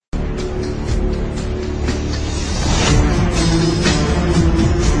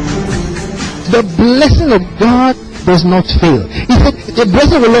The blessing of God does not fail. He said, the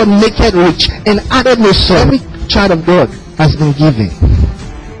blessing of the Lord maketh rich and added no sorrow. Every child of God has been given,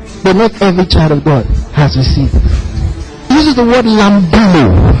 but not every child of God has received. He uses the word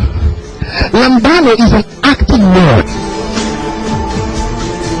lambano. Lambano is an active word.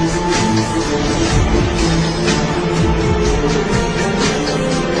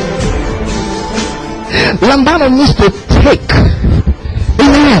 Lambano means to take.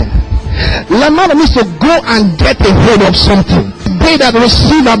 Amen. Lambano means to go and get a hold of something. They that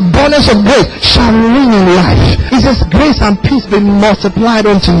receive abundance of grace shall reign in life. It says, grace and peace be multiplied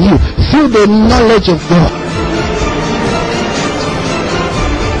unto you through the knowledge of God.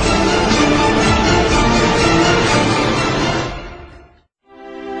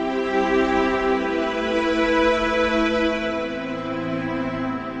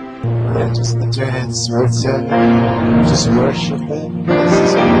 Just lift your hands towards Him. Just worship Him.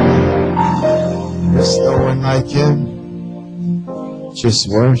 There's no one like Him. Just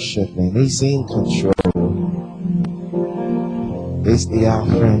worship Him. He's in control. He's the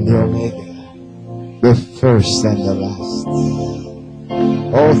Alpha and the Omega, the first and the last.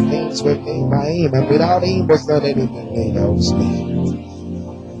 All things were made by Him, and without Him was not anything made that was made.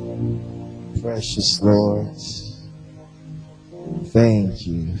 Precious Lord, thank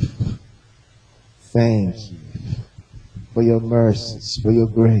you. Thank you for your mercies, for your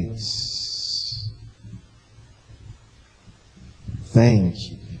grace. Thank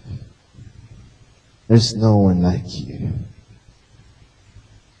you. There's no one like you.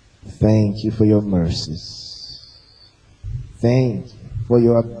 Thank you for your mercies. Thank you for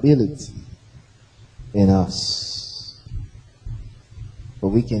your ability in us. For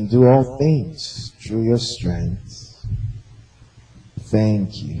we can do all things through your strength.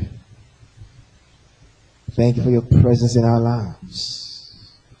 Thank you. Thank you for your presence in our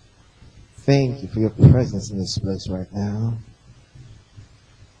lives. Thank you for your presence in this place right now.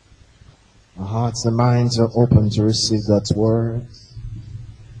 Our hearts and minds are open to receive God's word.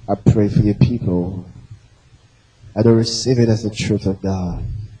 I pray for your people. I do receive it as the truth of God.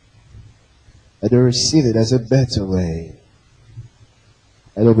 I do receive it as a better way.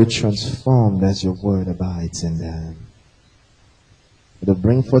 I will be transformed as your word abides in them. To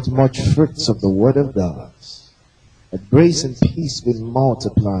bring forth much fruits of the word of God, that grace and peace be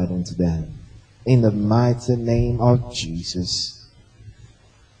multiplied unto them. In the mighty name of Jesus.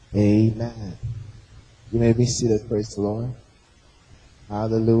 Amen. You may be seated. Praise the Lord.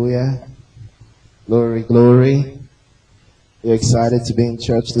 Hallelujah. Glory, glory. You're excited to be in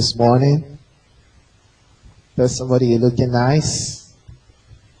church this morning? Tell somebody you're looking nice.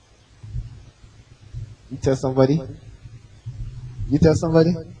 You tell somebody. You tell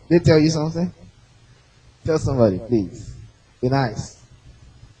somebody? They tell you something? Tell somebody, please. Be nice.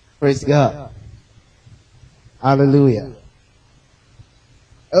 Praise God. Hallelujah.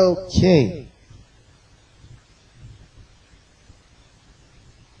 Okay.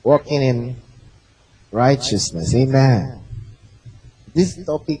 Walking in righteousness. Amen. This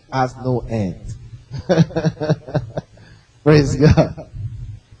topic has no end. Praise God.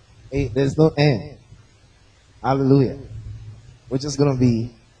 Hey, there's no end. Hallelujah. We're just going to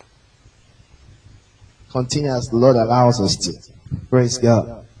be continue as the Lord allows us to. Praise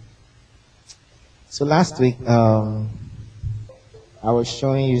God. So last week, I was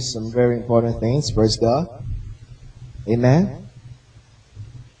showing you some very important things. Praise God. Amen.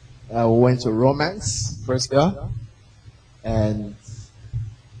 We went to Romans. Praise God. And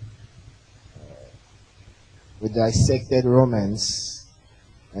we dissected Romans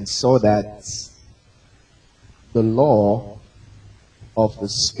and saw that the law of the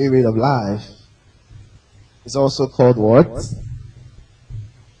Spirit of life is also called what?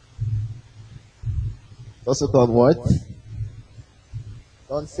 It's also called what?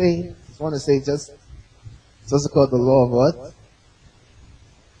 Don't say it. Just want to say just. It's also called the law of what?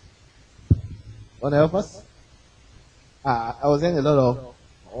 Want to help us? I was in a lot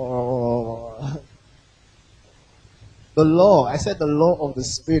of. The law. I said the law of the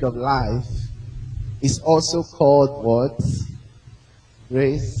Spirit of life is also called what?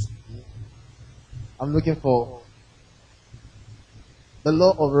 Grace. I'm looking for the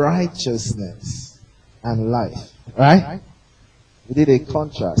law of righteousness and life. Right? We did a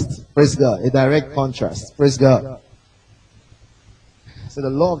contrast. Praise God. A direct contrast. Praise God. So the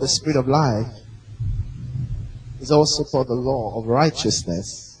law of the Spirit of life is also called the law of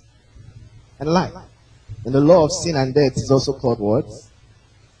righteousness and life. And the law of sin and death is also called what?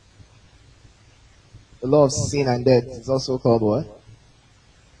 The law of sin and death is also called what?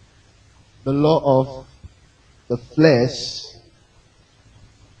 The law of the flesh,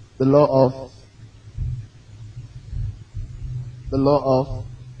 the law of the law of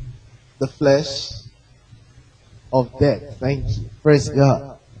the flesh of death. Thank you. Praise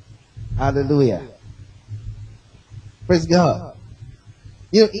God. Hallelujah. Praise God.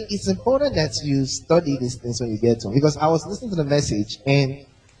 You know, it's important that you study these things when you get home. Because I was listening to the message and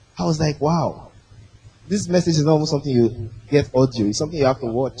I was like, wow, this message is almost something you get audio. It's something you have to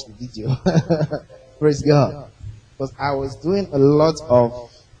watch the video. Praise God. Because I was doing a lot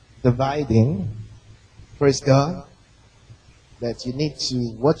of dividing. Praise God. That you need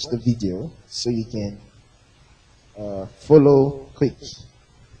to watch the video so you can follow quick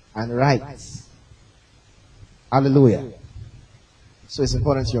and write. Hallelujah. So it's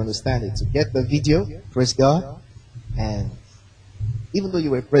important you understand it. To get the video, praise God. And even though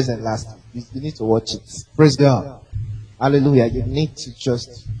you were present last week, you need to watch it. Praise God. Hallelujah. You need to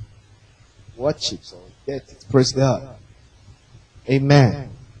just watch it. So get it. Praise God.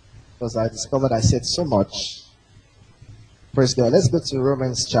 Amen. Because I discovered I said so much. Praise God. Let's go to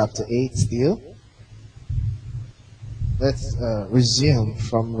Romans chapter 8 still. Let's resume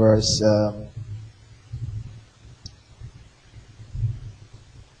from verse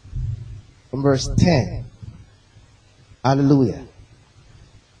 10. Hallelujah.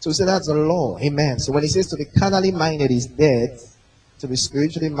 So that's the law. Amen. So when he says to be carnally minded is death, to be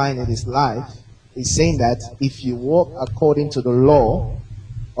spiritually minded is life, he's saying that if you walk according to the law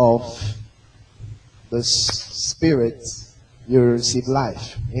of the Spirit, you receive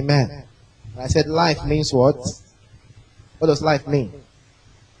life. Amen. I said life means what? What does life mean?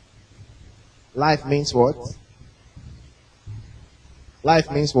 Life means what?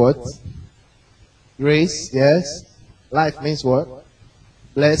 Life means what? Grace, yes. Life means what?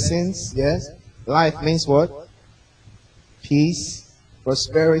 Blessings, yes. Life means what? Peace,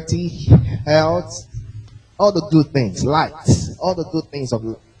 prosperity, health, all the good things, light, all the good things of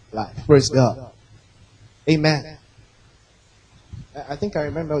life. Praise God. Amen. I think I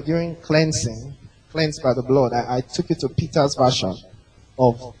remember during cleansing, cleansed by the blood, I took you to Peter's version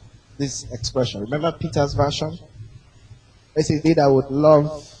of this expression. Remember Peter's version? Basically, I would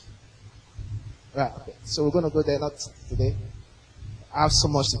love. Right, okay. So we're going to go there, not today. I have so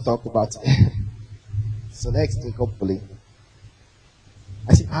much to talk about. So next week, hopefully.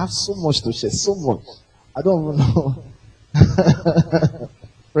 I said, I have so much to share, so much. I don't even know.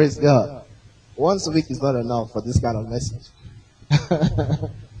 Praise God. Once a week is not enough for this kind of message.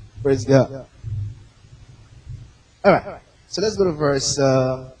 Praise God. All right. So let's go to verse.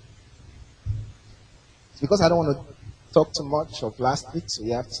 Because I don't want to talk too much of last week, so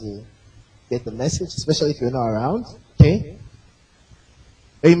you have to get the message, especially if you're not around. Okay?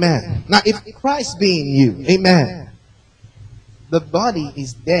 Amen. Now, if Christ be in you, amen, the body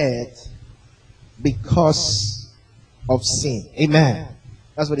is dead because of sin. Amen.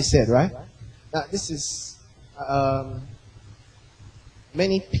 That's what he said, right? Now, this is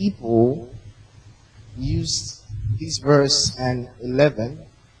many people use this verse and 11.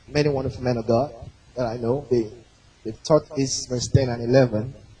 Many wonderful men of God that I know, they've taught this verse 10 and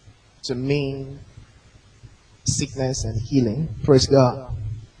 11 to mean sickness and healing. Praise God.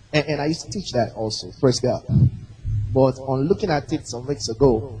 And I used to teach that also. Praise God. But on looking at it some weeks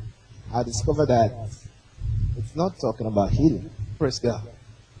ago, I discovered that it's not talking about healing. Praise God.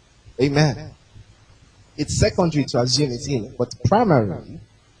 Amen. It's secondary to assume it's healing. But primarily,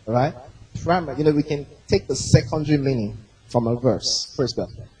 right? Primary, we can take the secondary meaning from a verse. Praise God.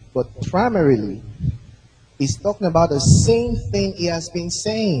 But primarily, he's talking about the same thing he has been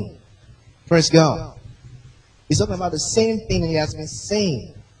saying. Praise God. He's talking about the same thing he has been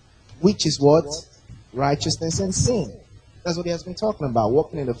saying, which is what? Righteousness and sin. That's what he has been talking about.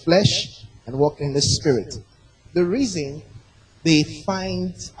 Walking in the flesh and walking in the spirit. The reason they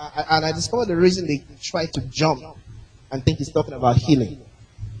find, and I discovered the reason they try to jump and think he's talking about healing,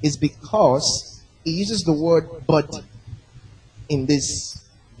 is because he uses the word body in this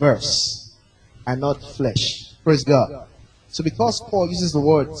verse and not flesh. Praise God. So because Paul uses the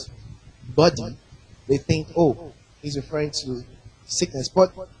word body, they think, oh, he's referring to sickness.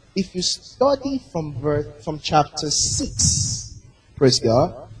 But if you study from chapter 6, praise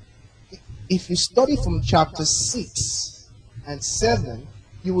God, if you study from chapter 6 and 7,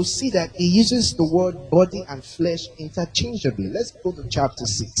 you will see that he uses the word body and flesh interchangeably. Let's go to chapter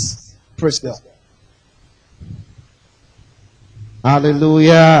 6. Praise God.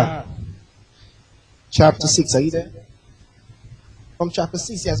 Hallelujah. Chapter 6, are you there? From chapter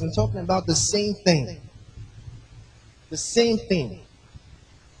 6, he has been talking about the same thing. The same thing.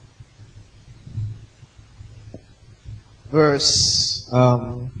 Verse,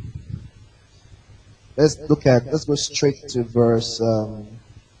 let's go straight to verse, all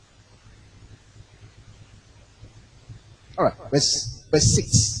Alright, verse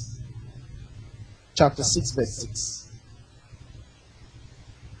 6. Chapter 6, verse 6.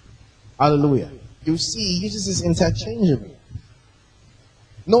 Hallelujah. You see, he uses this interchangeably.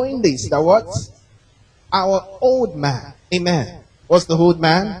 Knowing this, that what? Our old man. Amen. What's the old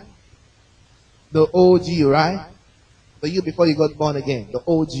man? The old you, right? The you before you got born again. The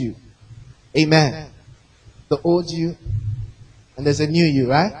old you. Amen. The old you. And there's a new you,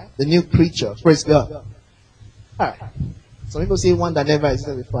 right? The new creature. Praise God. Alright. Some people say one that never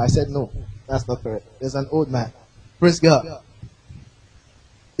existed before. I said no. That's not correct. There's an old man. Praise God.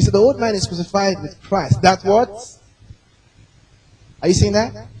 He said the old man is crucified with Christ. That what? Are you seeing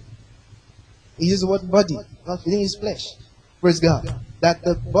that? He used the word body, not within his flesh. Praise God. That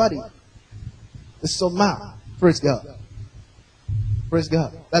the body, the soma, praise God. Praise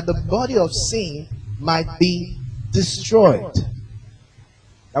God. That the body of sin might be destroyed.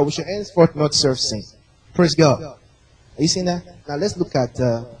 That we should henceforth not serve sin. Praise God. Are you seeing that? Now let's look at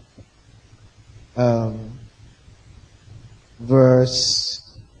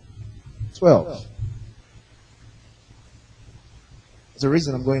verse 12. There's a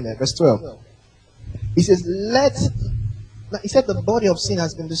reason I'm going there. Verse 12. He says, he said the body of sin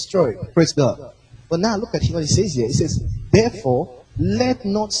has been destroyed. Praise God. But now look at what he says here. He says, therefore, let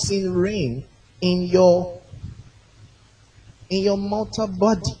not sin reign in your mortal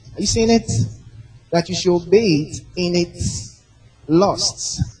body. Are you seeing it? That you should obey it in its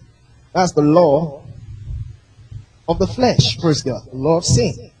lusts. That's the law of the flesh. Praise God. The law of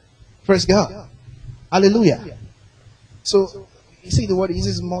sin. Praise God. Hallelujah. So, you see the word, he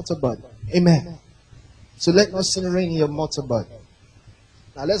uses mortal body. Amen. So let not sin reign in your mortal body.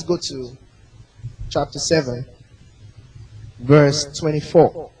 Now let's go to chapter 7, verse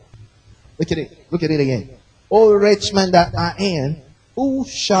 24. Look at it. Look at it again. O wretched man that I am, who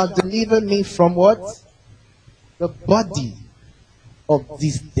shall deliver me from what? The body of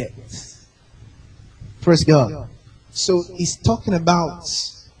this death. Praise God. So he's talking about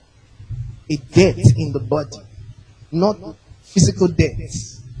a death in the body, not physical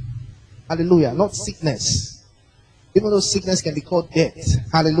death. Hallelujah. Not sickness. Even though sickness can be called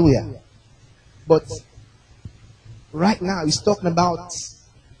death. Hallelujah. But right now he's talking about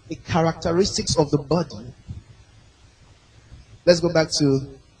the characteristics of the body. Let's go back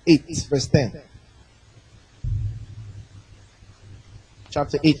to 8 verse 10.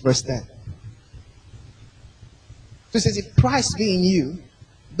 Chapter 8 verse 10. So it says, if Christ be in you,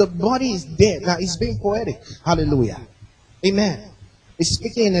 the body is dead. Now it's being poetic. Hallelujah. Amen. He's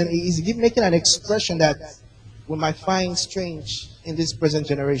speaking and he's making an expression that we might find strange in this present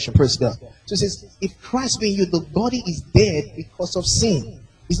generation. Praise God. So it says, if Christ be in you, the body is dead because of sin.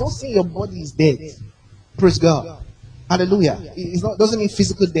 He's not saying your body is dead. Praise God. Hallelujah. It doesn't mean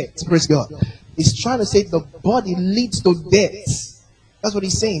physical death. Praise God. He's trying to say the body leads to death. That's what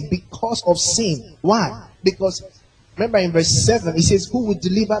he's saying. Because of sin. Why? Because remember in verse 7, he says, who will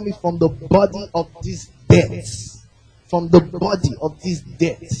deliver me from the body of this death? From the body of this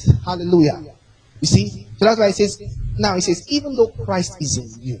death. Hallelujah. You see? So that's why it says, now it says, even though Christ is in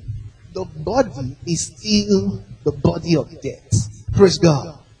you, the body is still the body of death. Praise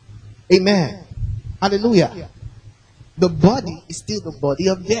God. Amen. Hallelujah. The body is still the body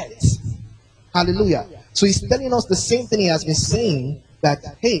of death. Hallelujah. So he's telling us the same thing he has been saying, that,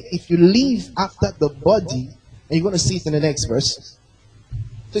 hey, if you live after the body, and you're going to see it in the next verse.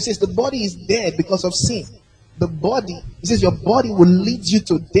 So it says the body is dead because of sin. The body, it says your body will lead you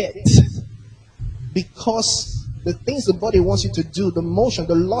to death. Because the things the body wants you to do, the motion,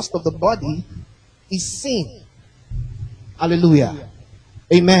 the lust of the body is sin. Hallelujah.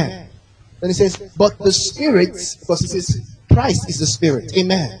 Amen. Then it says, but the spirit, because it says Christ is the spirit.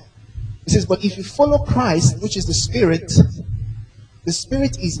 Amen. It says, but if you follow Christ, which is the spirit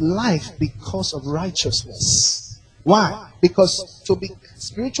is life because of righteousness. Why? Because to be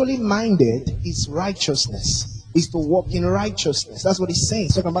spiritually minded is righteousness. Is to walk in righteousness. That's what he's saying.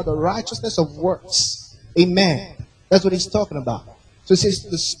 He's talking about the righteousness of works. Amen. That's what he's talking about. So it says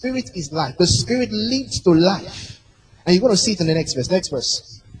the spirit is life. The spirit leads to life. And you're going to see it in the next verse. Next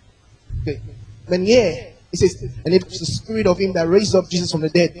verse. Okay. Then it says, and if the spirit of him that raised up Jesus from the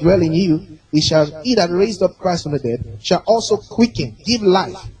dead dwell in you, he that raised up Christ from the dead shall also quicken, give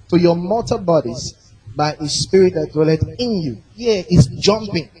life to your mortal bodies by his spirit that dwelleth in you. It's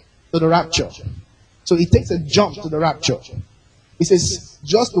jumping to the rapture. So it takes a jump to the rapture. It says,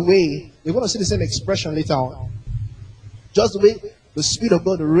 just the way, you're going to see the same expression later on. Just the way the Spirit of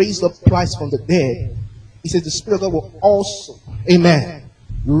God raised up Christ from the dead, he says the Spirit of God will also, amen,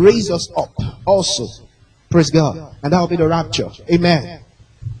 raise us up also. Praise God. And that will be the rapture. Amen.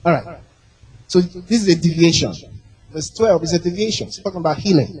 Alright. So this is a deviation. Verse 12 is a deviation. It's talking about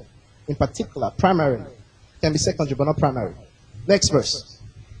healing in particular, primarily. Can be secondary, but not primary. Next verse.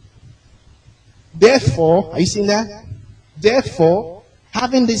 Therefore, are you seeing that? Therefore,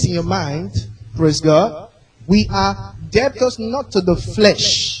 having this in your mind, praise God, we are debtors not to the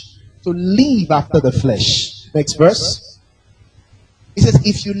flesh, to live after the flesh. Next verse. He says,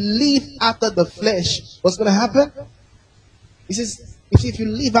 if you live after the flesh, what's going to happen? He says, if you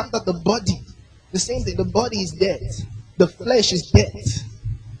live after the body, the same thing, the body is dead. The flesh is dead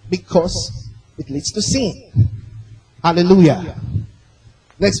because it leads to sin. Hallelujah.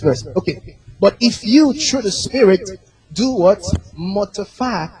 Next verse. Okay. But if you, through the Spirit, do what?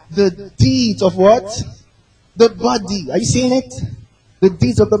 Mortify the deeds of what? The body. Are you seeing it? The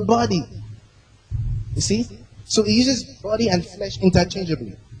deeds of the body. You see? So he uses body and flesh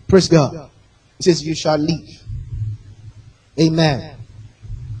interchangeably. Praise God. He says, you shall live. Amen.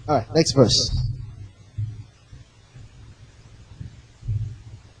 Alright, next verse.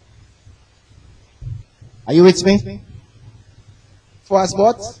 Are you with me? For as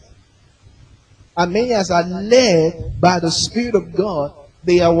what? And many as are led by the Spirit of God,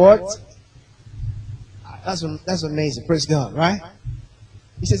 they are what? That's amazing. Praise God, right?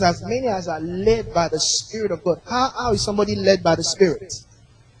 He says, as many as are led by the Spirit of God. How is somebody led by the Spirit?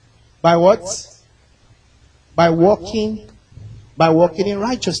 By what? By walking in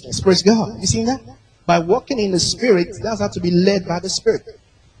righteousness. Praise God. You see that? By walking in the Spirit, that's how to be led by the Spirit.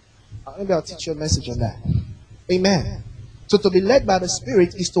 Maybe I'll teach you a message on that. Amen. So to be led by the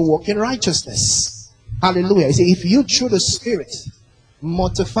Spirit is to walk in righteousness. Hallelujah. You see, if you through the Spirit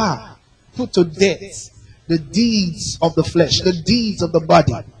mortify, put to death the deeds of the flesh, the deeds of the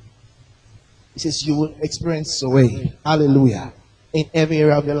body, he says you will experience away. Hallelujah. In every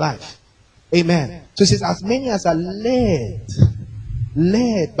area of your life. Amen. So he says, as many as are led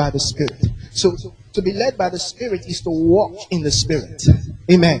by the Spirit. So to be led by the Spirit is to walk in the Spirit.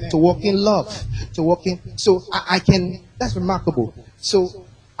 Amen. To walk in love. To walk in. So I can, that's remarkable. So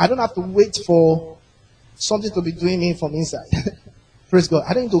I don't have to wait for something to be doing me from inside. Praise God.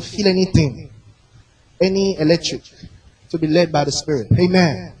 I don't need to feel anything. Any electric. To be led by the Spirit.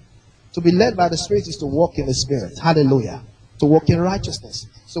 Amen. To be led by the Spirit is to walk in the Spirit. Hallelujah. To walk in righteousness.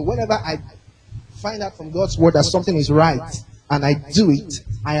 So whenever I find out from God's word that something is right and I do it,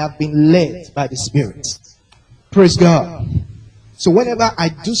 I have been led by the Spirit. Praise God. So whenever I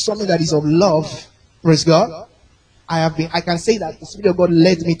do something that is of love, praise God, I can say that the Spirit of God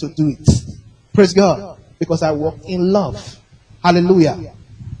led me to do it. Praise God. Because I walk in love. Hallelujah.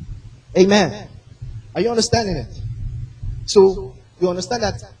 Amen. Are you understanding it? So you understand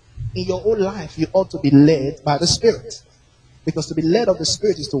that in your own life you ought to be led by the Spirit. Because to be led of the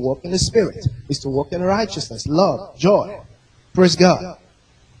Spirit is to walk in the Spirit. Is to walk in righteousness, love, joy. Praise God.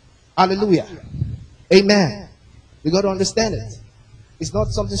 Hallelujah. Amen. You got to understand it. It's not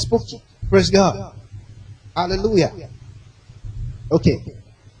something spooky. Praise God. Hallelujah. Okay.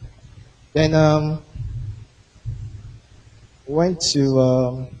 Then went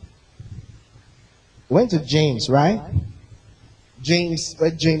to James, right? James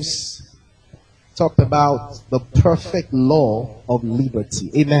talked about the perfect law of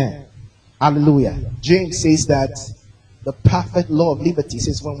liberty. Amen. Hallelujah. James says that the perfect law of liberty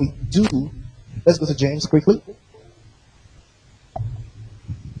says when we do, let's go to James quickly.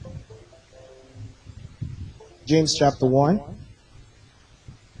 James chapter 1.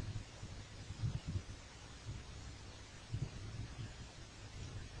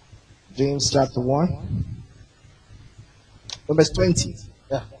 James chapter 1. Verse 20.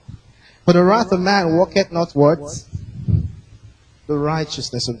 Yeah. For the wrath of man worketh not what? The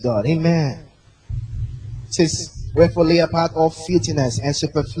righteousness of God. Amen. It says, wherefore lay apart all filthiness and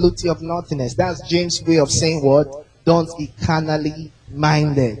superfluity of naughtiness. That's James' way of saying what? Don't be carnally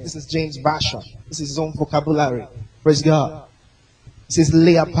minded. This is James' version. This is his own vocabulary. Praise God. It says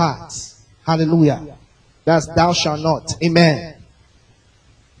lay apart. Hallelujah. That's thou shalt not. Amen.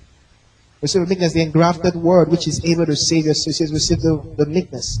 Receive meekness, the engrafted word which is able to save your souls. He says receive the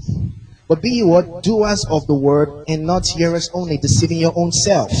meekness. But be ye what? Doers of the word and not hearers only, deceiving your own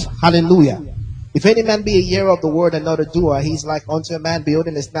self. Hallelujah. If any man be a hearer of the word and not a doer, he is like unto a man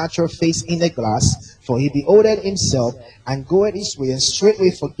beholding his natural face in a glass. For he beholdeth himself and goeth his way, and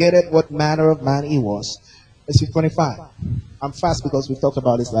straightway forgetteth what manner of man he was. Let's see 25. I'm fast because we talked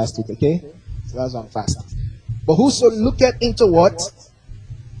about this last week, okay? So that's why I'm fast. But whoso looketh into what?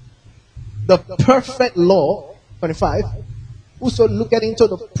 The perfect law, 25. Whoso looketh into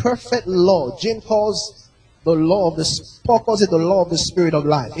the perfect law. James calls the law of Paul calls it the law of the Spirit of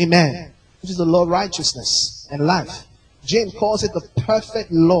life. Amen. Which is the law of righteousness and life. James calls it the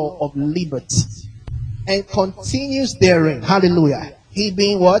perfect law of liberty. and continues therein. Hallelujah. He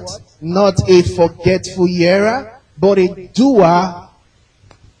being what? Not a forgetful hearer, but a doer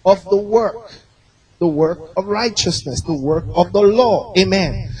of the work. The work of righteousness, the work of the law.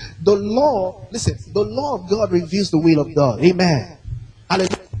 Amen. The law, listen, the law of God reveals the will of God. Amen.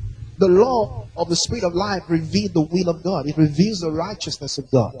 Hallelujah. The law of the Spirit of life reveals the will of God. It reveals the righteousness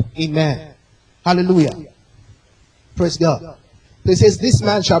of God. Amen. Hallelujah. Praise God. So it says, this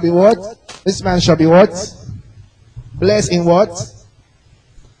man shall be what? This man shall be what? Blessed in what?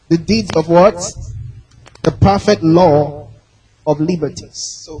 The deeds of what? The perfect law of liberties.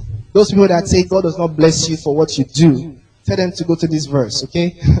 So those people that say God does not bless you for what you do, tell them to go to this verse,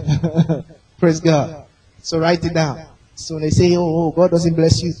 okay? Praise God. So write it down. So they say, oh, God doesn't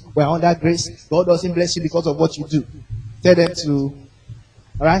bless you. We're under grace. God doesn't bless you because of what you do. Tell them to,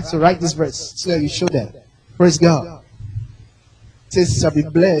 alright? So write this verse so that you show them. Praise God. It says, shall be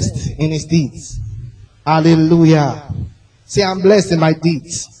blessed in his deeds. Hallelujah. Say, I'm blessed in my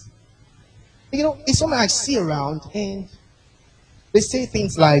deeds. You know, it's something I see around, and they say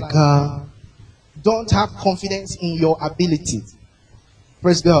things like, don't have confidence in your ability.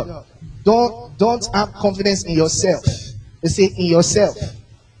 Praise God. Don't have confidence in yourself. They say in yourself.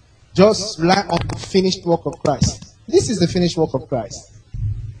 Just rely on the finished work of Christ. This is the finished work of Christ.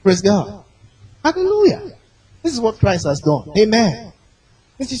 Praise God. Hallelujah. This is what Christ has done. Amen.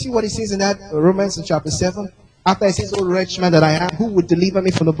 Did you see what he says in that Romans in chapter 7? After he says, oh wretched man that I am, who would deliver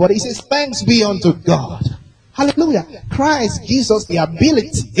me from the body? He says, thanks be unto God. Hallelujah. Christ gives us the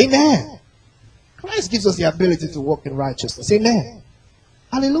ability. Amen. Christ gives us the ability to walk in righteousness. Amen.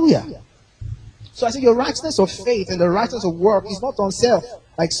 Hallelujah. So I say your righteousness of faith and the righteousness of work is not on self,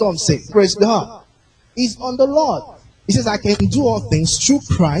 like some say. Praise God. It's on the Lord. He says, I can do all things through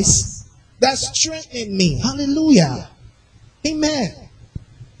Christ that strengthens me. Hallelujah. Amen.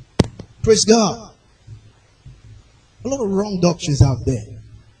 Praise God. A lot of wrong doctrines out there.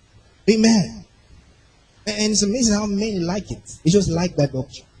 Amen. And it's amazing how many like it. They just like that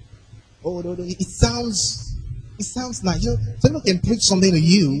doctrine. Oh, no, it sounds nice. You know, someone can preach something to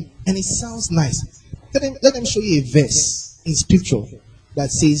you and it sounds nice. Let them show you a verse in scripture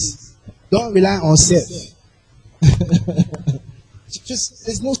that says, don't rely on self. Just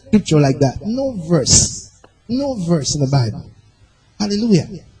there's no scripture like that. No verse. No verse in the Bible. Hallelujah.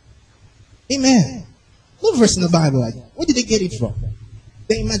 Amen. No verse in the Bible like that. Where did they get it from?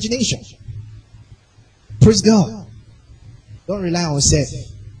 Their imagination. Praise God. Don't rely on self.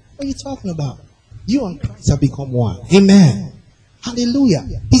 What are you talking about? You and Christ have become one. Amen. Hallelujah.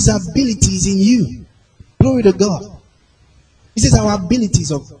 His ability is in you. Glory to God. He says our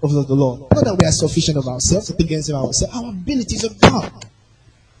abilities of the Lord. Not that we are sufficient of ourselves to think anything of ourselves. Our abilities of God.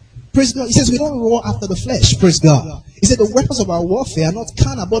 Praise God. He says we don't war after the flesh. Praise God. He said the weapons of our warfare are not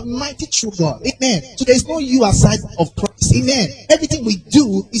carnal but mighty through God. Amen. So there is no you outside of Christ. Amen. Everything we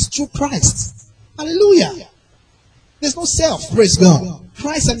do is through Christ. Hallelujah. There's no self. Praise God.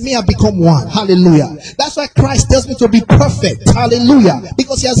 Christ and me have become one. Hallelujah. That's why Christ tells me to be perfect. Hallelujah.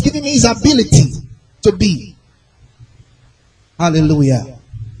 Because he has given me his ability to be. Hallelujah.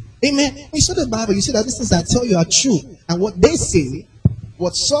 Amen. When you study the Bible, you see that these things I tell you are true. And what they say,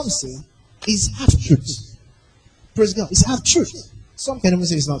 what some say, is half truth. Praise God. It's half truth. Some can even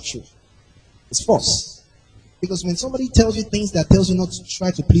say it's not true. It's false. Because when somebody tells you things that tells you not to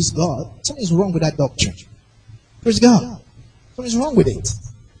try to please God, something is wrong with that doctrine. Praise God. What is wrong with it?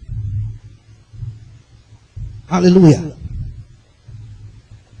 Hallelujah.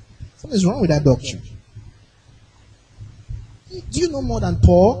 What is wrong with that doctrine? Do you know more than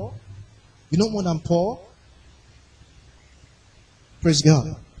Paul? You know more than Paul? Praise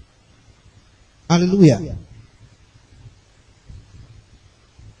God. Hallelujah.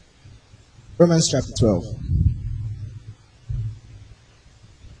 Romans chapter 12.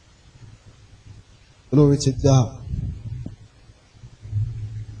 Glory to God.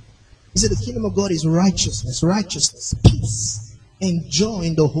 He said the kingdom of God is righteousness, peace, and joy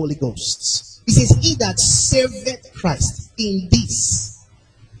in the Holy Ghost. He says, he that serveth Christ in this,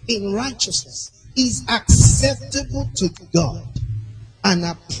 in righteousness, is acceptable to God and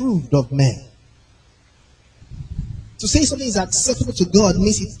approved of men. To say something is acceptable to God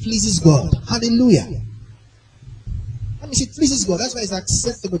means it pleases God. Hallelujah. That means it pleases God. That's why it's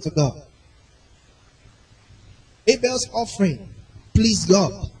acceptable to God. Abel's offering pleased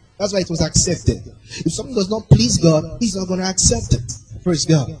God. That's why it was accepted. If something does not please God, he's not going to accept it. Praise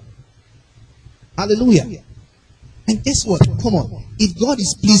God. Hallelujah. And guess what? Come on. If God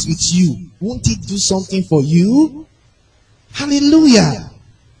is pleased with you, won't he do something for you? Hallelujah.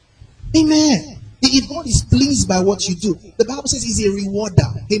 Amen. If God is pleased by what you do, the Bible says he's a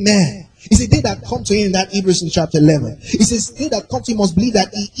rewarder. Amen. He said, they that come to him in that Hebrews in chapter 11. He says, they that come to him must believe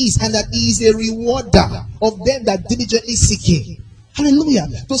that he is, and that he is a rewarder of them that diligently seek him. Hallelujah.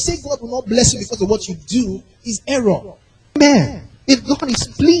 To say God will not bless you because of what you do is error. Amen. If God is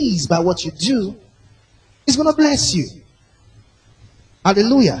pleased by what you do, he's going to bless you.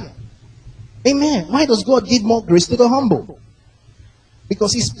 Hallelujah. Amen. Why does God give more grace to the humble?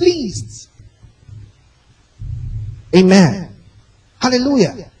 Because he's pleased. Amen.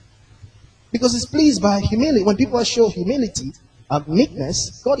 Hallelujah. Because he's pleased by humility. When people show humility and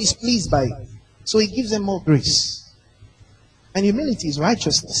meekness, God is pleased by it. So he gives them more grace. And humility is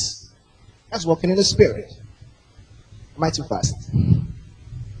righteousness. That's walking in the spirit. Am I too fast?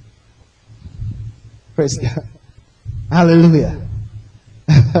 Praise God. Hallelujah.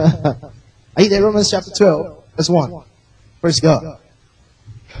 Are you there? Romans chapter 12, verse 1. Praise God.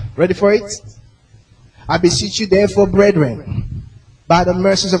 Ready for it? I beseech you therefore, brethren, by the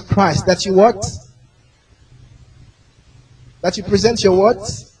mercies of Christ, that you what? That you present your what?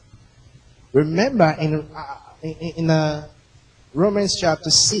 Remember in Romans chapter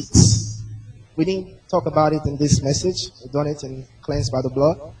 6, we didn't talk about it in this message. We've done it in Cleansed by the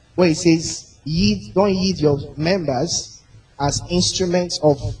Blood, where it says, don't yield your members as instruments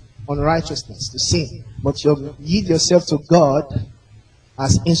of unrighteousness, to sin, but you yield yourself to God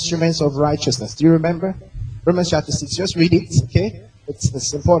as instruments of righteousness. Do you remember? Romans chapter 6. Just read it, okay?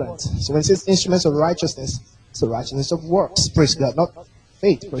 It's important. So when it says instruments of righteousness, it's the righteousness of works. Praise God. Not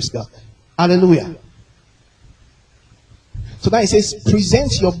faith. Praise God. Hallelujah. So now it says,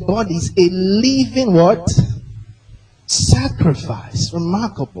 present your bodies a living what? Sacrifice.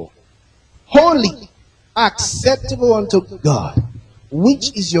 Remarkable. Holy. Acceptable unto God.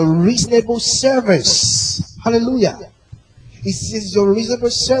 Which is your reasonable service. Hallelujah. It says your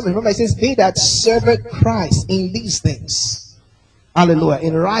reasonable service. Remember it says, they that serve Christ in these things. Hallelujah.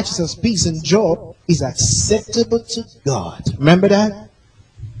 In righteousness, peace, and joy is acceptable to God. Remember that?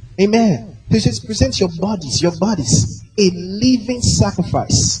 Amen. He says, present your bodies, a living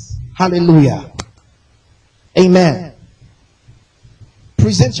sacrifice. Hallelujah. Amen.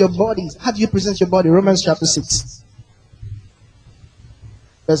 Present your bodies. How do you present your body? Romans chapter 6.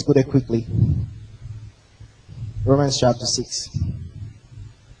 Let's go there quickly. Romans chapter 6.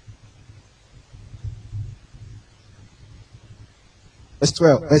 Verse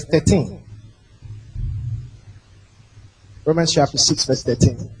 12, verse 13. Romans chapter 6, verse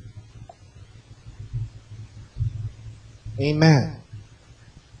 13. Amen.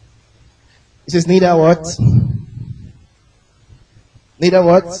 It says, neither what? Neither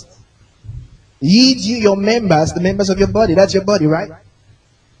what? Yield you your members, the members of your body. That's your body, right?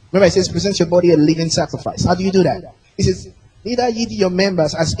 Remember it says, present your body a living sacrifice. How do you do that? It says, neither yield your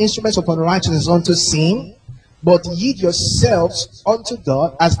members as instruments of unrighteousness unto sin, but yield yourselves unto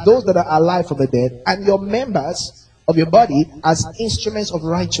God as those that are alive from the dead, and your members of your body as instruments of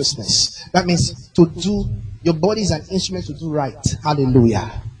righteousness. That means to do, your body is an instrument to do right.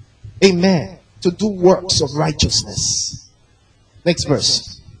 Hallelujah. Amen. To do works of righteousness. Next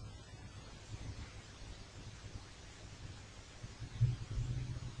verse.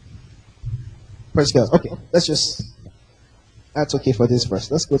 Praise God. Okay, that's okay for this verse.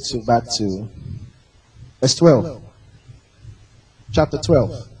 Let's go back to verse 12. Chapter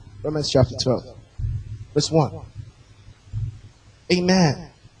 12. Romans chapter 12. Verse 1. Amen.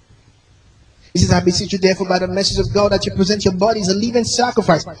 He says, I beseech you therefore by the message of God that you present your bodies a living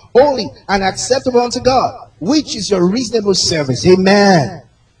sacrifice, holy and acceptable unto God, which is your reasonable service. Amen.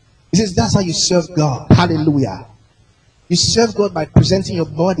 He says, that's how you serve God. Hallelujah. You serve God by presenting your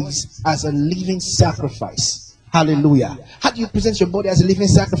bodies as a living sacrifice. Hallelujah. How do you present your body as a living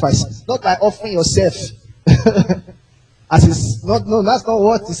sacrifice? Not by offering yourself. As it's not, no, that's not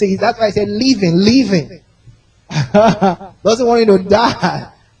what he says. That's why I said living. Doesn't want you to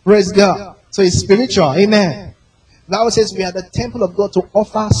die. Praise God. So it's spiritual. Amen. The Bible says we are the temple of God to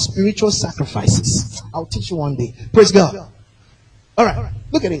offer spiritual sacrifices. I'll teach you one day. Praise God. All right.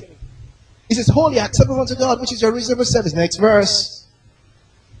 Look at it. It says, holy, acceptable unto God, which is your reasonable service. Next verse.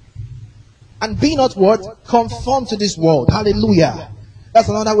 And be not what? Conformed to this world. Hallelujah. That's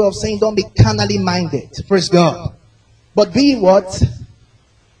another way of saying don't be carnally minded. Praise God. But be what?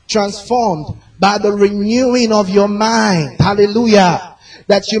 Transformed by the renewing of your mind. Hallelujah.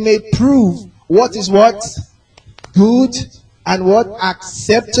 That you may prove what is what? Good and what?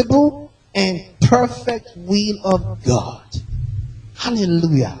 Acceptable and perfect will of God.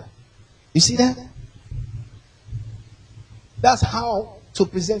 Hallelujah. You see that? That's how to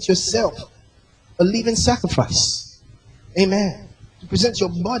present yourself a living sacrifice. Amen. To present your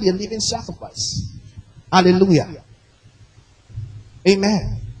body a living sacrifice. Hallelujah.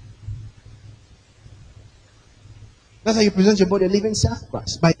 Amen. That's how you present your body a living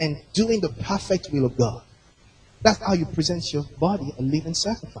sacrifice, by doing the perfect will of God. That's how you present your body a living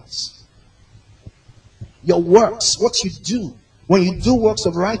sacrifice. Your works, what you do, when you do works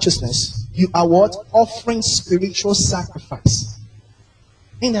of righteousness, you are what? Offering spiritual sacrifice.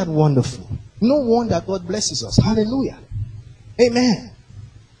 Ain't that wonderful? No wonder God blesses us. Hallelujah. Amen.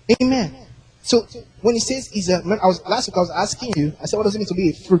 Amen. So when he says last week I was asking you, I said, what does it mean to be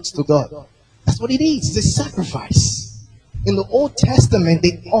a fruit to God? That's what it is. It's a sacrifice. In the Old Testament,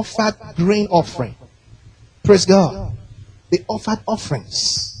 they offered grain offering. Praise God. They offered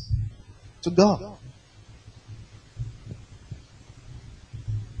offerings to God.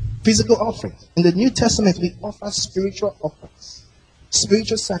 Physical offerings. In the New Testament, we offer spiritual offerings.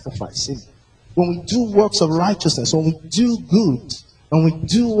 Spiritual sacrifice. When we do works of righteousness, when we do good, when we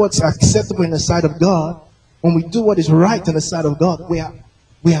do what's acceptable in the sight of God, when we do what is right in the sight of God, we are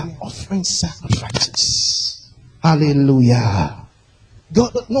offering sacrifices. Hallelujah.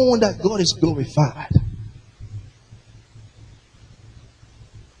 God, no wonder God is glorified.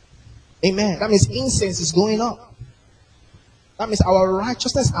 Amen. That means incense is going up. That means our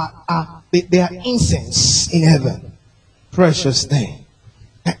righteousness they are incense in heaven. Precious thing.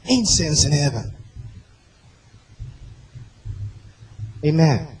 They're incense in heaven.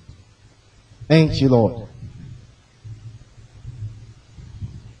 Amen. Thank you, Lord.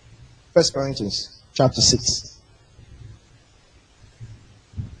 1 Corinthians chapter 6.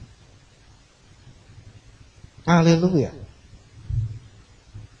 Hallelujah.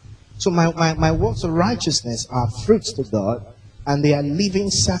 So my works of righteousness are fruits to God, and they are living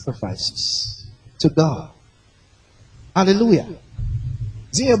sacrifices to God. Hallelujah.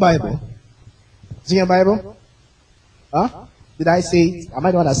 Is in your Bible? Is in your Bible? Huh? Did I say it? Am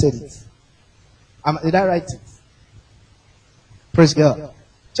I the one that said it? Did I write it? Praise God.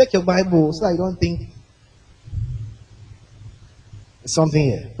 Check your Bible so I don't think there's something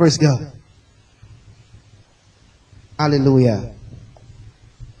here. Praise God. Hallelujah.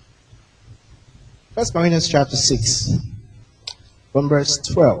 1 Corinthians chapter 6 from verse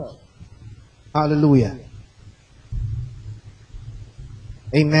 12. Hallelujah.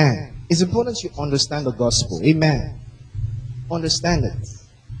 Amen. It's important you understand the gospel. Amen. Understand it.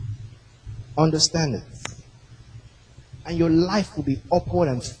 Understand it. And your life will be upward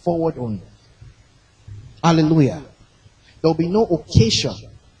and forward only. Hallelujah. There will be no occasion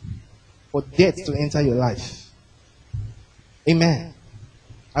for death to enter your life. Amen.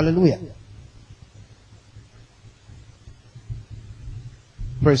 Hallelujah.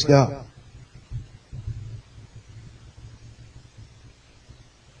 Praise God.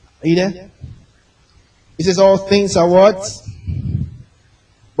 Are you there? He says all things are what?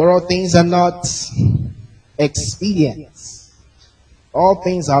 But all things are not expedient. All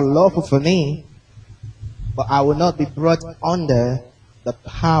things are lawful for me, but I will not be brought under the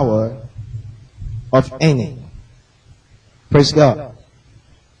power of any. Praise God.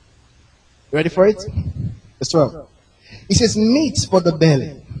 You ready for it? Verse 12. He says, meat for the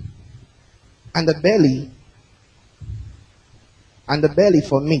belly, and the belly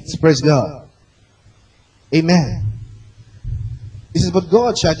for meat. Praise God. Amen. He says, but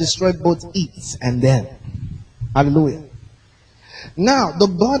God shall destroy both it and them. Hallelujah. Now, the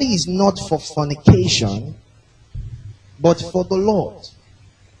body is not for fornication, but for the Lord,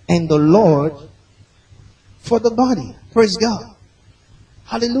 and the Lord for the body. Praise God.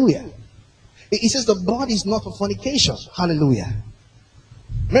 Hallelujah. It says the body is not for fornication. Hallelujah.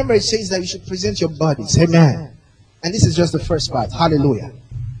 Remember, it says that you should present your bodies. Amen. And this is just the first part. Hallelujah.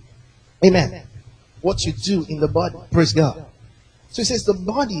 Amen. What you do in the body. Praise God. So it says the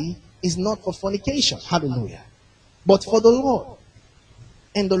body is not for fornication. Hallelujah. But for the Lord.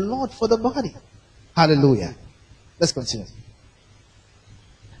 And the Lord for the body. Hallelujah. Let's continue.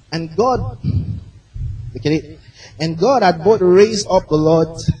 And God, look at it. And God had both raised up the Lord,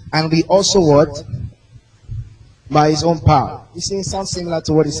 and we also what? By his own power. You see, it sounds similar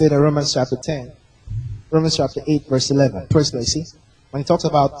to what he said in Romans chapter 10. Romans chapter 8 verse 11. Praise God, you see? When he talks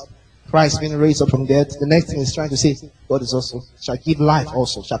about Christ being raised up from death, the next thing he's trying to say, God is also, shall give life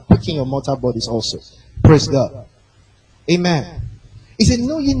also, shall quicken your mortal bodies also. Praise God. Amen. He said,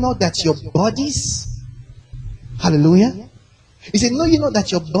 know ye not that your bodies, hallelujah. He said, know ye not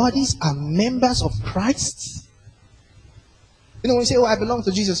that your bodies are members of Christ? You know, when you say, oh, I belong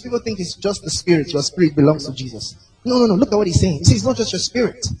to Jesus, people think it's just the spirit. Your spirit belongs to Jesus. No. Look at what he's saying. He says, it's not just your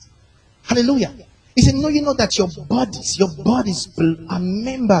spirit. Hallelujah. He said, no, you know that your bodies are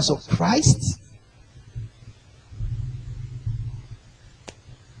members of Christ.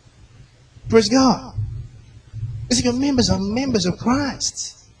 Praise God. He said, your members are members of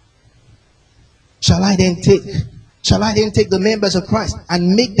Christ. Shall I then take Shall I then take the members of Christ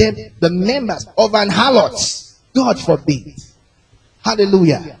and make them the members of an harlot? God forbid.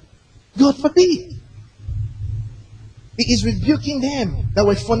 Hallelujah. God forbid. He is rebuking them that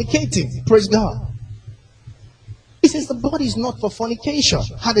were fornicating. Praise God. He says the body is not for fornication.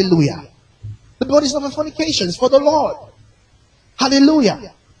 Hallelujah. The body is not for fornication. It's for the Lord.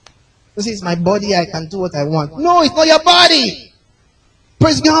 Hallelujah. This is my body. I can do what I want. No, it's not your body.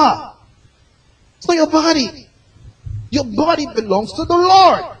 Praise God. It's not your body. Your body belongs to the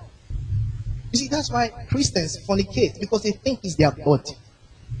Lord. You see, that's why Christians fornicate, because they think it's their body.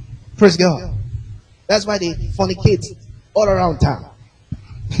 Praise God. That's why they fornicate all around town.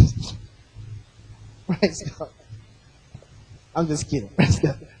 Praise God. I'm just kidding. Praise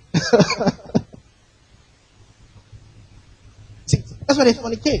God. See, that's why they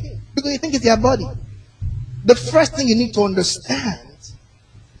fornicate, because they think it's their body. The first thing you need to understand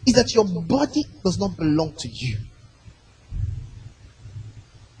is that your body does not belong to you.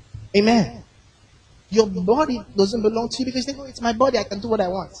 Amen. Your body doesn't belong to you, because you think, oh, it's my body, I can do what I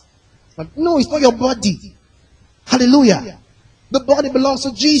want. No, it's not your body. Hallelujah. The body belongs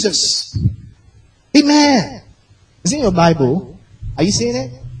to Jesus. Amen. It's in your Bible. Are you seeing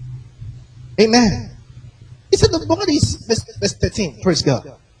it? Amen. He said the body is, verse 13, praise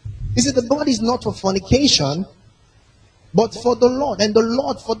God. He said the body is not for fornication, but for the Lord, and the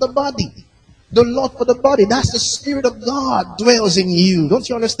Lord for the body. The Lord for the body. That's the Spirit of God dwells in you. Don't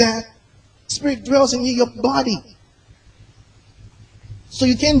you understand? Spirit dwells in you, your body. So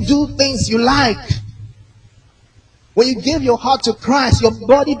you can do things you like. When you gave your heart to Christ, your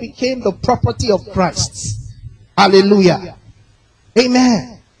body became the property of Christ. Hallelujah.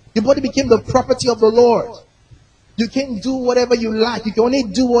 Amen. Your body became the property of the Lord. You can do whatever you like. You can only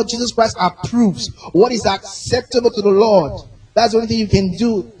do what Jesus Christ approves. What is acceptable to the Lord. That's the only thing you can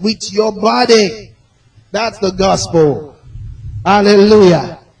do with your body. That's the gospel.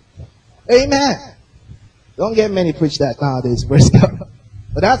 Hallelujah. Amen. Don't get many preach that nowadays. Praise God.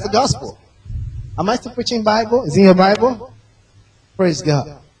 But that's the gospel. Am I still preaching Bible? Is it in your Bible? Praise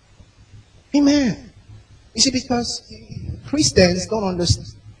God. Amen. You see, because Christians don't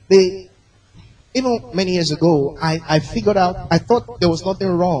understand. Even many years ago, I figured out, I thought there was nothing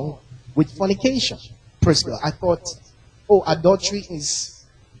wrong with fornication. Praise God. I thought, oh, adultery is,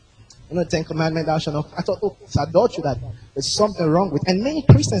 the 10 Commandments, thou shalt not. I thought, oh, it's adultery that there's something wrong with. And many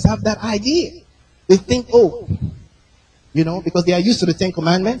Christians have that idea. They think, oh, because they are used to the 10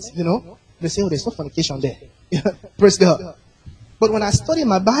 Commandments, they say, oh, there's no fornication there. Praise God. But when I studied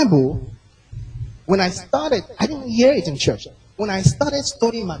my Bible, I didn't hear it in church. When I started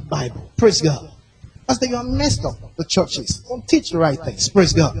studying my Bible, praise God, I said, you are messed up, the churches. Don't teach the right things.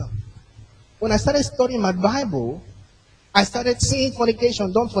 Praise God. When I started studying my Bible, I started seeing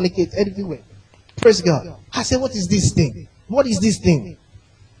fornication, don't fornicate everywhere. Praise God. I said, what is this thing? What is this thing?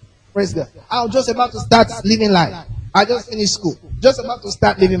 Praise God. I was just about to start living life. I just finished school. Just about to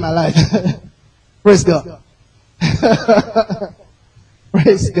start living my life. Praise God.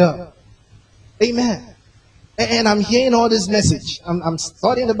 Praise God. Amen. And I'm hearing all this message. I'm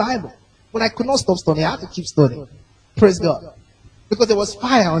studying the Bible. When I could not stop studying, I had to keep studying. Praise God. Because there was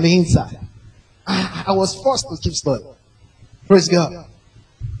fire on the inside. I was forced to keep studying. Praise God.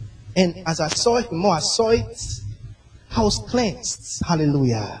 And as I saw it, the more I saw it, I was cleansed.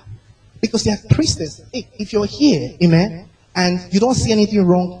 Hallelujah. Because there are Christians. If you're here, amen, and you don't see anything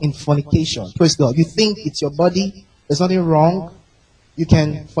wrong in fornication, praise God. You think it's your body, there's nothing wrong. You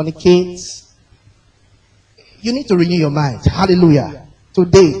can fornicate. You need to renew your mind. Hallelujah.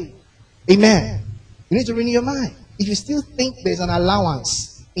 Today. Amen. You need to renew your mind. If you still think there's an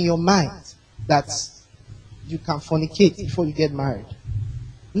allowance in your mind that you can fornicate before you get married.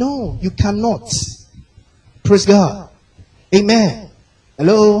 No, you cannot. Praise God. Amen.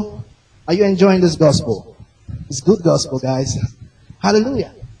 Hello? Are you enjoying this gospel? It's good gospel, guys.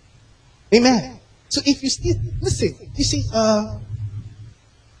 Hallelujah. Amen. So if you still, listen, you see,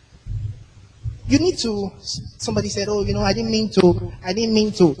 you need to, somebody said, oh, I didn't mean to.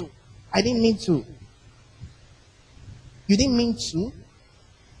 You didn't mean to?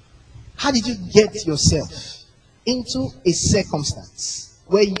 How did you get yourself into a circumstance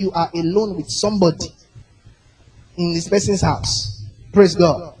where you are alone with somebody in this person's house? Praise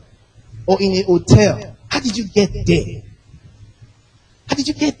God. Or in a hotel. How did you get there? How did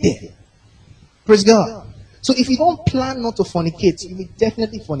you get there? Praise God. So if you don't plan not to fornicate, you will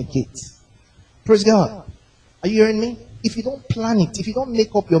definitely fornicate. Praise God. Are you hearing me? If you don't plan it, if you don't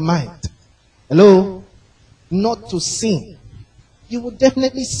make up your mind, hello, not to sin, you will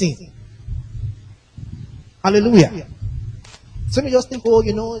definitely sin. Hallelujah. Some of you just think, oh,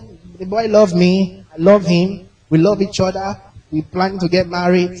 the boy loves me, I love him, We love each other. We plan to get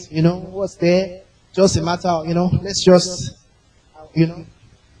married. What's there? Just a matter of, let's just,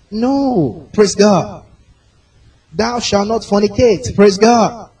 No. Praise God. Thou shalt not fornicate. Praise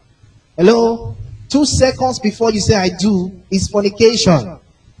God. Hello? 2 seconds before you say I do is fornication.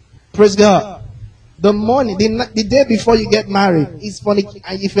 Praise God. The morning, the day before you get married is fornication.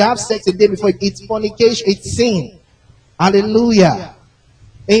 And if you have sex the day before, it's fornication. It's sin. Hallelujah.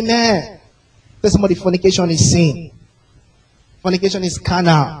 Amen. Tell somebody fornication is sin. Fornication is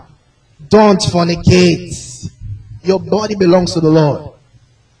carnal. Don't fornicate. Your body belongs to the Lord.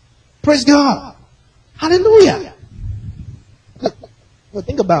 Praise God. Hallelujah. Look,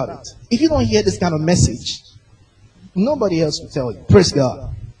 think about it. If you don't hear this kind of message, nobody else will tell you. Praise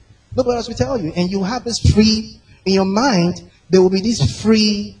God. Nobody else will tell you. And you have this free, in your mind, there will be this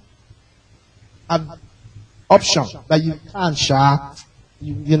free option that you can't share.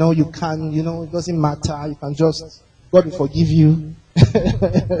 You can, it doesn't matter. You can just, God will forgive you.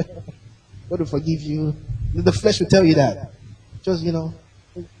 God will forgive you. The flesh will tell you that. Just,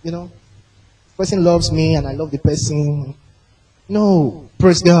 person loves me and I love the person. No.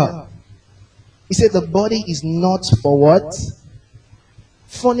 Praise God. He said the body is not for what?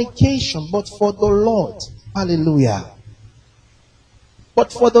 Fornication, but for the Lord. Hallelujah.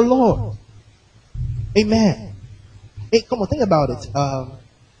 But for the Lord. Amen. Hey, come on, think about it.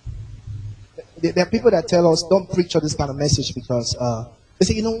 There are people that tell us don't preach this kind of message because they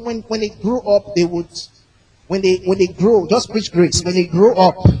say, when they grow up, they would, when they grow, just preach grace. When they grow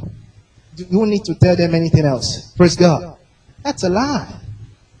up, you don't need to tell them anything else. Praise God. That's a lie.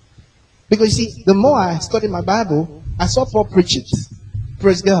 Because you see, the more I studied my Bible, I saw Paul preach it.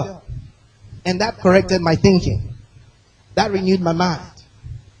 Praise God. And that corrected my thinking. That renewed my mind.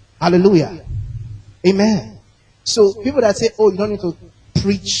 Hallelujah. Amen. So people that say, oh, you don't need to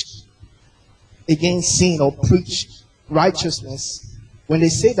preach against sin or preach righteousness, when they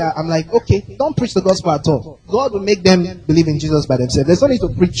say that, I'm like, okay, don't preach the gospel at all. God will make them believe in Jesus by themselves. There's no need to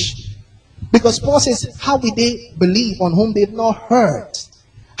preach. Because Paul says, how will they believe on whom they've not heard?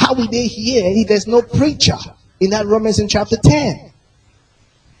 How will they hear if there's no preacher? In that Romans in chapter 10.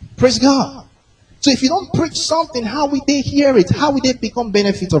 Praise God. So if you don't preach something, how will they hear it? How will they become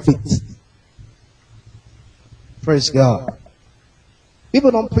benefit of it? Praise God.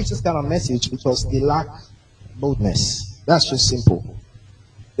 People don't preach this kind of message because they lack boldness. That's just simple.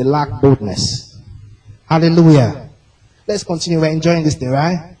 They lack boldness. Hallelujah. Let's continue. We're enjoying this thing,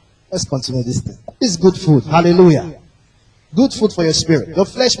 right? Let's continue this thing. This is good food. Hallelujah. Good food for your spirit. Your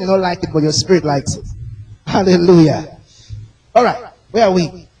flesh may not like it, but your spirit likes it. Hallelujah. All right. Where are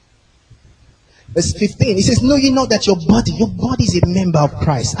we? Verse 15. It says, know ye not that your body is a member of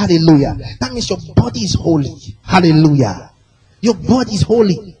Christ. Hallelujah. That means your body is holy. Hallelujah. Your body is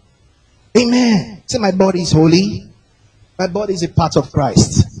holy. Amen. Say, my body is holy. My body is a part of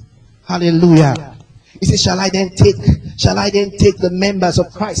Christ. Hallelujah. He says, shall I then take the members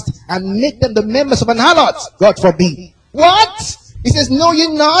of Christ and make them the members of an harlot? God forbid. What? He says, know ye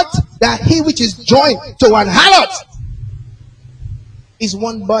not that he which is joined to an harlot is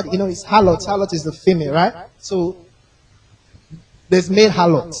one body. It's harlot. Harlot is the female, right? So there's male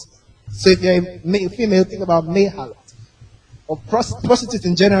harlot. So if you're a female, think about male harlot. Or prostitute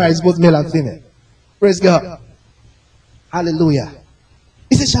in general is both male and female. Praise God. Hallelujah.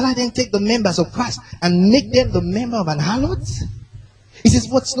 He says, shall I then take the members of Christ and make them the member of an harlot? He says,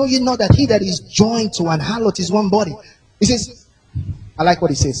 what? Know ye not that he that is joined to an harlot is one body? He says, I like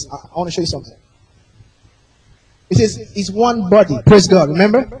what he says. I want to show you something. He says, it's one body. Praise God.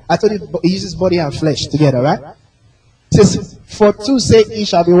 Remember? I told you he uses body and flesh together, right? He says, for two say he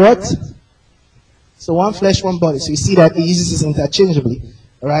shall be what? So one flesh, one body. So you see that he uses this interchangeably.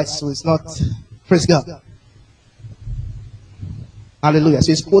 Alright? So it's not, praise God. Hallelujah.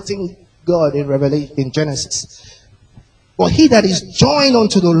 So he's quoting God in Revelation, in Genesis. But he that is joined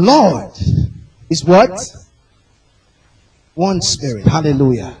unto the Lord is what? One spirit.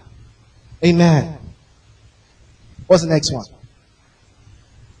 Hallelujah. Amen. What's the next one?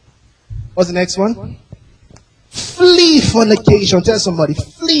 What's the next one? Flee fornication. Tell somebody,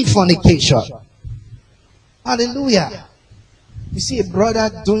 flee fornication. Hallelujah. You see a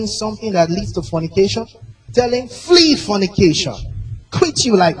brother doing something that leads to fornication? Tell him, flee fornication. Quit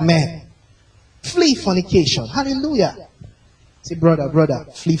you like men. Flee fornication. Hallelujah. Say, brother,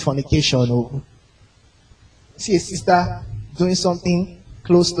 flee fornication. Oh. See a sister doing something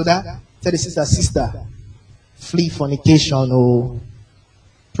close to that? Tell the sister, flee fornication. Oh.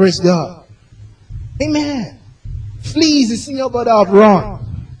 Praise God. Amen. Flee is the senior brother of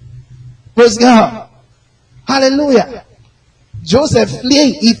wrong. Praise God. Hallelujah. Joseph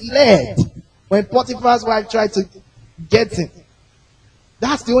fled. He fled. When Potiphar's wife tried to get him,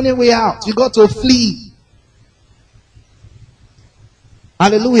 that's the only way out. You got to flee.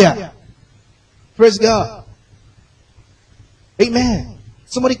 Hallelujah. Praise God. Amen.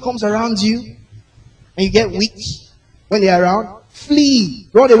 Somebody comes around you and you get weak when they're around. Flee.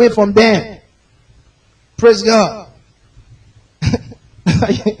 Run away from them. Praise God.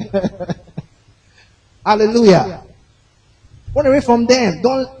 Hallelujah. Run away from them.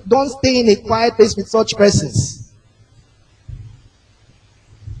 Don't stay in a quiet place with such persons.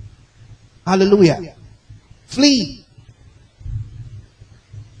 Hallelujah. Flee.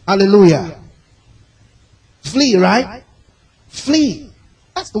 Hallelujah. Flee, right? Flee.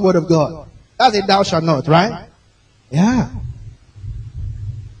 That's the word of God. That's a thou shalt not, right? Yeah.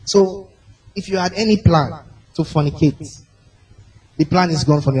 So, if you had any plan to fornicate, the plan is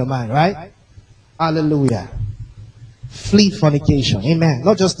gone from your mind, right? Hallelujah. Flee fornication. Amen.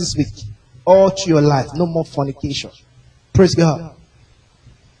 Not just this week. All through your life. No more fornication. Praise God.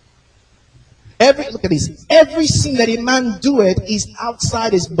 Look at this. Every sin that a man doeth is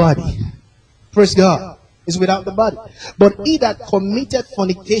outside his body. Praise God. Is without the body. But he that committed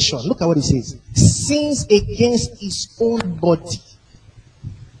fornication, look at what he says, sins against his own body.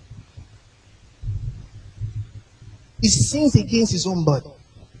 He sins against his own body.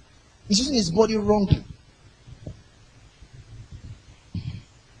 He's using his body wrongly.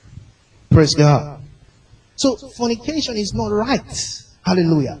 Praise God. So fornication is not right.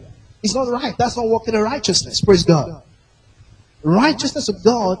 Hallelujah. It's not right. That's not walking in righteousness. Praise God. Righteousness of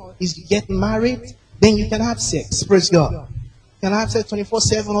God is you get married, then you can have sex. Praise God. You can have sex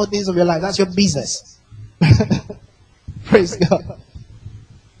 24/7 all days of your life. That's your business. Praise God.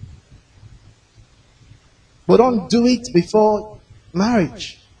 But don't do it before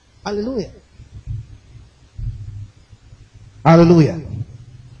marriage. Hallelujah. Hallelujah.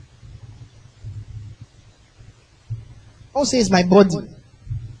 Don't say it's my body.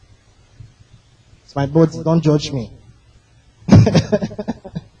 It's my body. Don't judge me.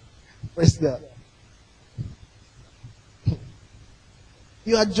 Praise God.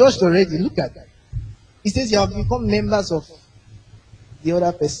 You are judged already. Look at that. He says you have become members of the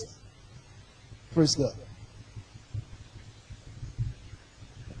other person. Praise God.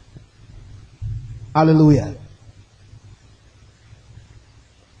 Hallelujah.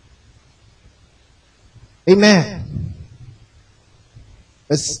 Amen.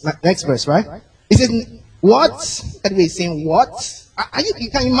 Next verse, right? He says, what? That way saying, what? You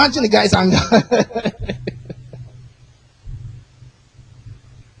can imagine the guy's anger.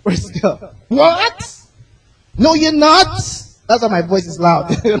 Praise God. What? No, you're not. That's why my voice is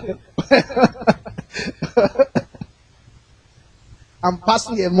loud. I'm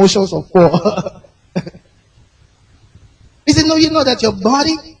passing the emotions of war. He said, no, you know that your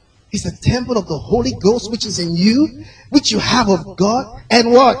body is a temple of the Holy Ghost which is in you, which you have of God.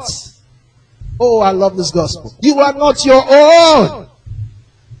 And what? Oh, I love this gospel. You are not your own.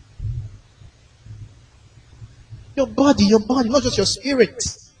 Your body, not just your spirit.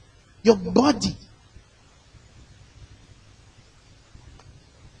 Your body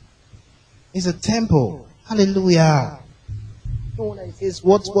is a temple. Hallelujah. It says,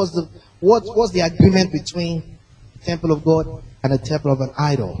 what was the agreement between the temple of God and the temple of an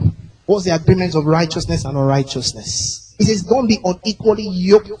idol? What's the agreement of righteousness and unrighteousness? It says, don't be unequally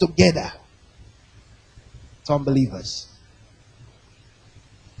yoked together to unbelievers.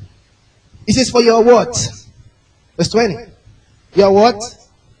 It says, for your what? Verse 20. Your what?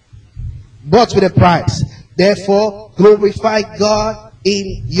 Bought with a price. Therefore, glorify God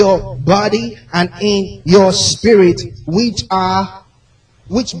in your body and in your spirit, which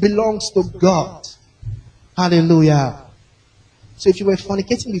belongs to God. Hallelujah. So if you were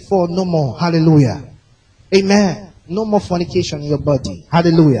fornicating before, no more. Hallelujah. Amen. No more fornication in your body.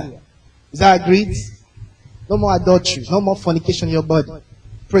 Hallelujah. Is that agreed? No more adultery. No more fornication in your body.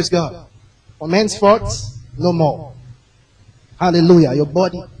 Praise God. From henceforth, no more. Hallelujah. Your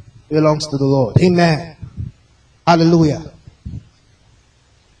body belongs to the Lord. Amen. Hallelujah.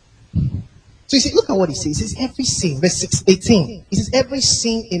 So you see, look at what he says. He says, every sin, verse 18. He says, every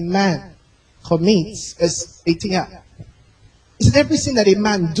sin a man commits, verse 18. Yeah. He says, every sin that a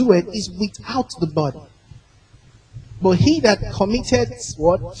man doeth is without the body. But he that committed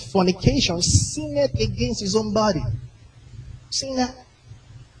what? Fornication sinned against his own body. See that?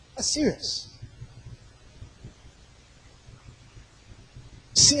 That's serious.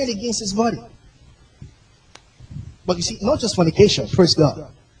 Sinned against his body. But you see, not just fornication, praise God.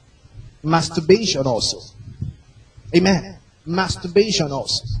 Masturbation also. Amen. Masturbation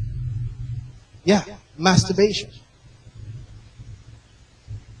also. Yeah, masturbation.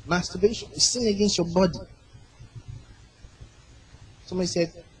 Masturbation is sin against your body. Somebody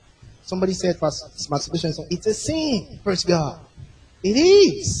said masturbation, it's a sin. Praise God. It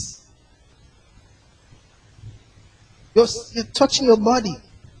is. You're touching your body.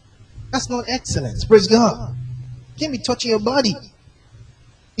 That's not excellence. Praise God. You can't be touching your body.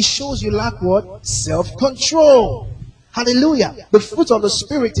 It shows you lack what? Self-control. Hallelujah. The fruit of the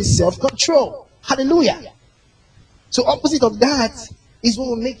Spirit is self-control. Hallelujah. So opposite of that is what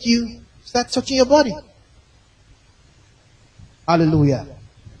will make you start touching your body. Hallelujah. You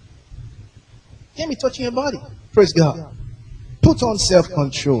can't be touching your body. Praise God. Put on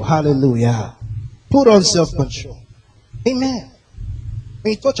self-control. Hallelujah. Put on self-control. Amen.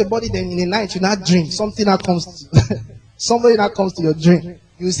 When you touch your body, then in the night you not dream. Somebody that comes to your dream.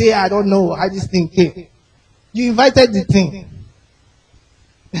 You say, I don't know how this thing came. You invited the thing.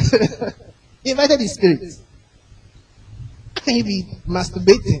 You invited the spirit. How can you be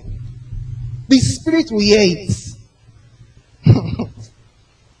masturbating? The spirit will hear it.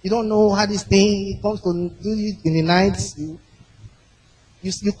 You don't know how this thing comes to do it in the night.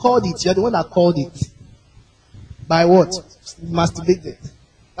 You called it. You're the one that called it. By what? Masturbated.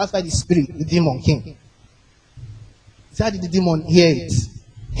 That's why the spirit, the demon came. How did the demon hear it?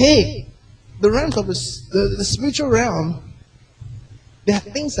 Hey, the realms of the spiritual realm, there are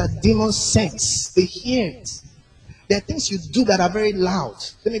things that demons sense. They hear it. There are things you do that are very loud.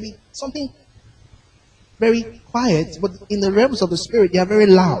 There may be something very quiet, but in the realms of the spirit, they are very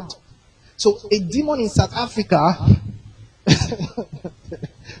loud. So a demon in South Africa,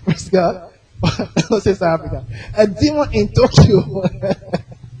 praise God, don't say South Africa, a demon in Tokyo,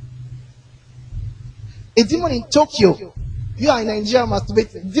 a demon in Tokyo, you are in Nigeria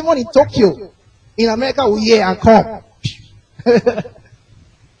masturbating, demon in Tokyo, in America will hear and come.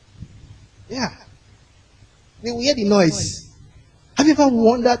 Yeah. They will hear the noise. Have you ever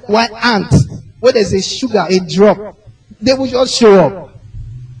wondered why ants, where there's a sugar, a drop, they will just show up?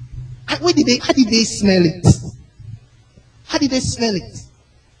 How did they smell it? How did they smell it?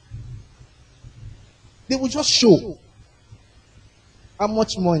 They will just show. How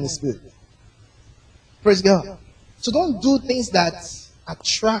much more in the spirit? Praise God. So don't do things that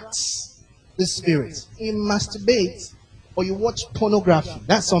attracts the spirit. You masturbate or you watch pornography.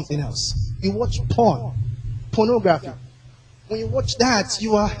 That's something else. You watch pornography. When you watch that,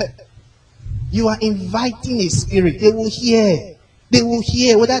 you are inviting a spirit. They will hear. They will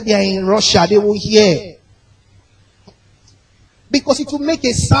hear. Whether they are in Russia, they will hear. Because it will make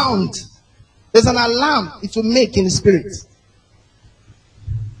a sound. There's an alarm it will make in the spirit.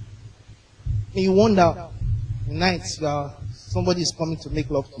 And you wonder, nights somebody is coming to make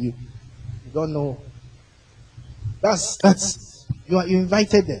love to you. You don't know. That's you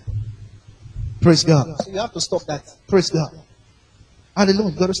invited them. Praise God. So you have to stop that. Praise God.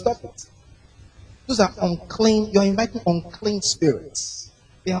 Hallelujah. You got to stop it. Those are unclean. You're inviting unclean spirits.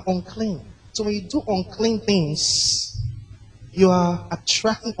 They are unclean. So when you do unclean things, you are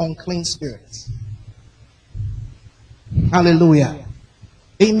attracting unclean spirits. Hallelujah.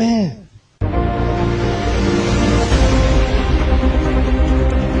 Amen.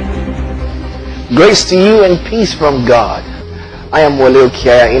 Grace to you and peace from God. I am Wole,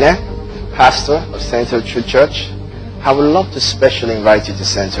 pastor of Center of Truth Church. I would love to specially invite you to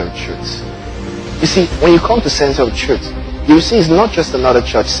Center of Truth. You see, when you come to Center of Truth, you will see it's not just another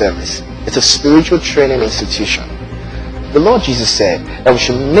church service. It's a spiritual training institution. The Lord Jesus said that we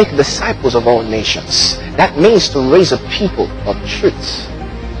should make disciples of all nations. That means to raise a people of truth.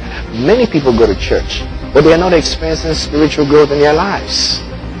 Many people go to church, but they are not experiencing spiritual growth in their lives.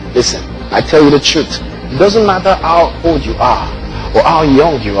 Listen, I tell you the truth. It doesn't matter how old you are or how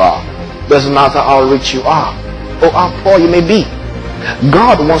young you are. It doesn't matter how rich you are or how poor you may be.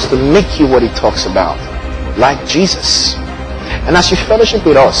 God wants to make you what He talks about, like Jesus. And as you fellowship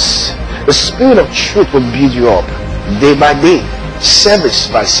with us, the Spirit of truth will build you up day by day, service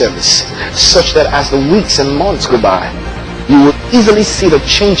by service, such that as the weeks and months go by, you will easily see the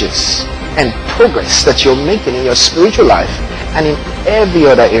changes and progress that you're making in your spiritual life and in every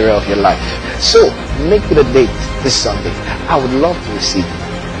other area of your life. So, make it a date this Sunday. I would love to receive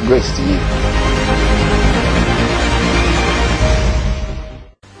you. Grace to you.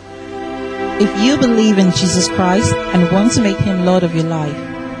 If you believe in Jesus Christ and want to make Him Lord of your life,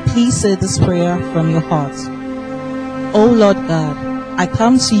 please say this prayer from your heart. Oh Lord God, I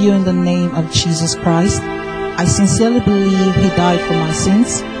come to you in the name of Jesus Christ. I sincerely believe He died for my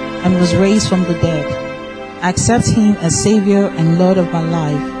sins and was raised from the dead. I accept Him as Savior and Lord of my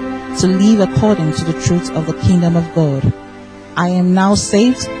life to live according to the truth of the kingdom of God. I am now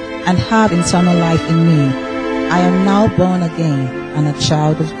saved and have eternal life in me. I am now born again. and a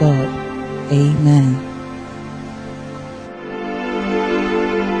child of God. Amen.